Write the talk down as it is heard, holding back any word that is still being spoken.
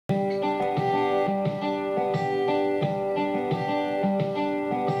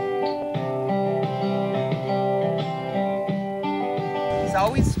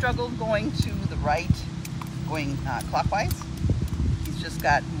struggled going to the right, going clockwise. He's just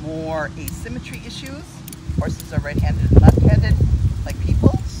got more asymmetry issues. Horses are right-handed and left-handed like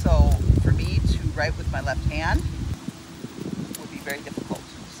people, so for me to write with my left hand would be very difficult.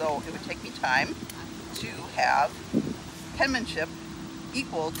 So it would take me time to have penmanship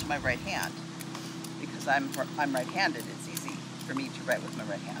equal to my right hand. Because I'm right-handed, it's easy for me to write with my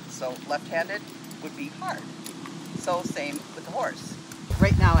right hand. So left-handed would be hard. So same with the horse.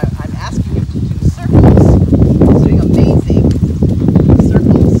 Right now I'm asking him to do circles. He's doing amazing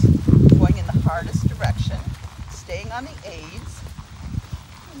circles, going in the hardest direction, staying on the aids.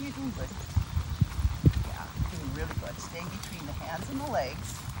 And you're doing good. Yeah, doing really good. Staying between the hands and the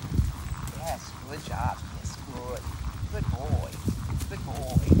legs. Yes, good job. Yes, good. Good boy. Good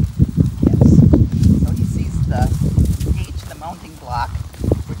boy. Yes. So he sees the gait, the mounting block.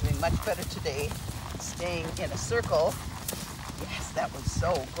 We're doing much better today. Staying in a circle. Yes, that was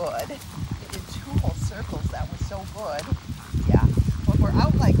so good. You did 2 whole circles. That was so good. Yeah. When we're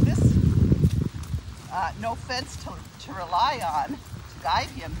out like this, no fence to rely on to guide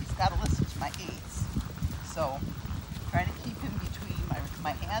him. He's got to listen to my aids. So, trying to keep him between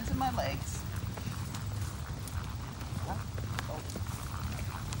my hands and my legs. Oh.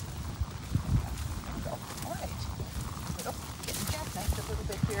 There we go. All right. Getting jackknifed a little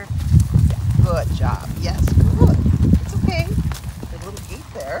bit here. Yeah. Good job. Yes, good. It's okay. There's a little gait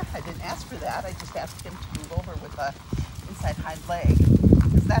there. I didn't ask for that. I just asked him to move over with a inside hind leg.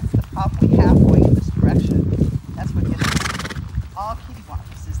 Because that's the problem we have going in this direction. That's what gets all Kitty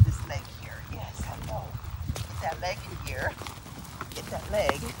wants is this leg here. Yes, I know. Get that leg in here. Get that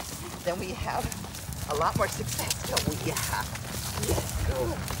leg. Then we have a lot more success, don't we? Yeah. Yes,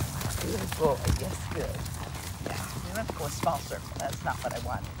 good. Good boy. Yes, good. Yeah. You don't have to go a small circle. That's not what I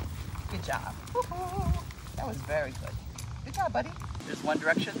wanted. Good job. Woo-hoo. That was very good. Good job, buddy. There's one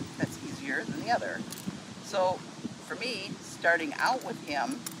direction that's easier than the other. So for me, starting out with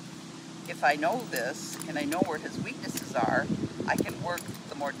him, if I know this and I know where his weaknesses are, I can work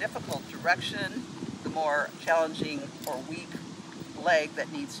the more difficult direction, the more challenging or weak leg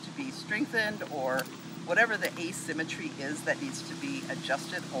that needs to be strengthened, or whatever the asymmetry is that needs to be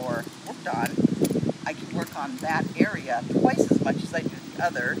adjusted or worked on. I can work on that area twice as much as I do the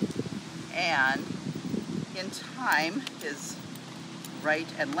other, and in time his right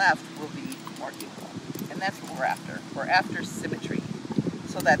and left will be more equal. And that's what we're after. We're after symmetry,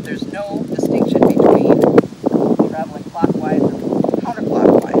 so that there's no distinction between traveling clockwise or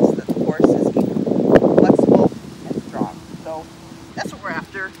counterclockwise, that the horse is equal, flexible, and strong. So that's what we're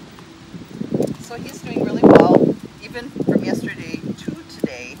after. So he's doing really well. Even from yesterday to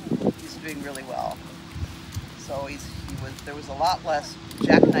today, he's doing really well. So there was a lot less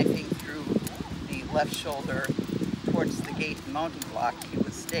jackknifing through the left shoulder towards the gait and mounting block. He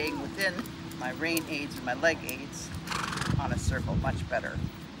was staying within my rein aids and my leg aids on a circle much better.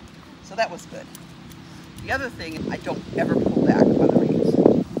 So that was good. The other thing, I don't ever pull back on the reins,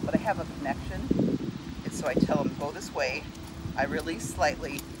 but I have a connection. And so I tell him, go this way. I release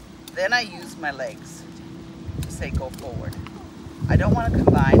slightly. Then I use my legs to say, go forward. I don't want to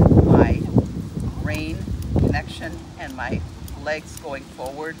combine my rein connection and my legs going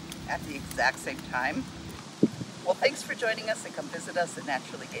forward at the exact same time. Well, thanks for joining us, and come visit us at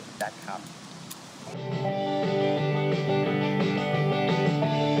naturallygated.com.